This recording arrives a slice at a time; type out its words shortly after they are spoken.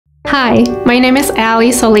Hi, my name is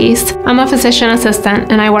Alejandra Solis. I'm a physician assistant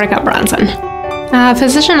and I work at Bronson. A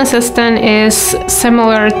physician assistant is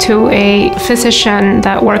similar to a physician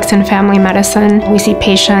that works in family medicine. We see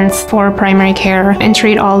patients for primary care and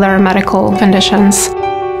treat all their medical conditions.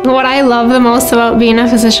 What I love the most about being a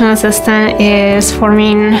physician assistant is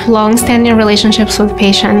forming long-standing relationships with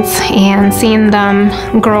patients and seeing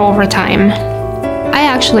them grow over time. I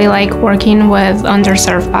actually like working with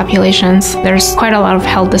underserved populations. There's quite a lot of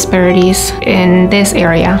health disparities in this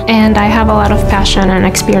area, and I have a lot of passion and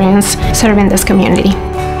experience serving this community.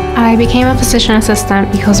 I became a physician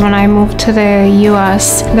assistant because when I moved to the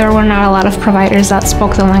US, there were not a lot of providers that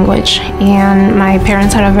spoke the language, and my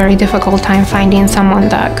parents had a very difficult time finding someone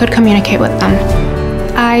that could communicate with them.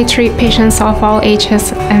 I treat patients of all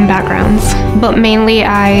ages and backgrounds, but mainly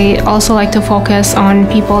I also like to focus on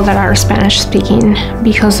people that are Spanish speaking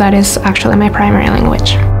because that is actually my primary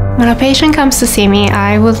language. When a patient comes to see me,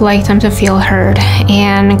 I would like them to feel heard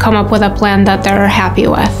and come up with a plan that they're happy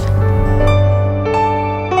with.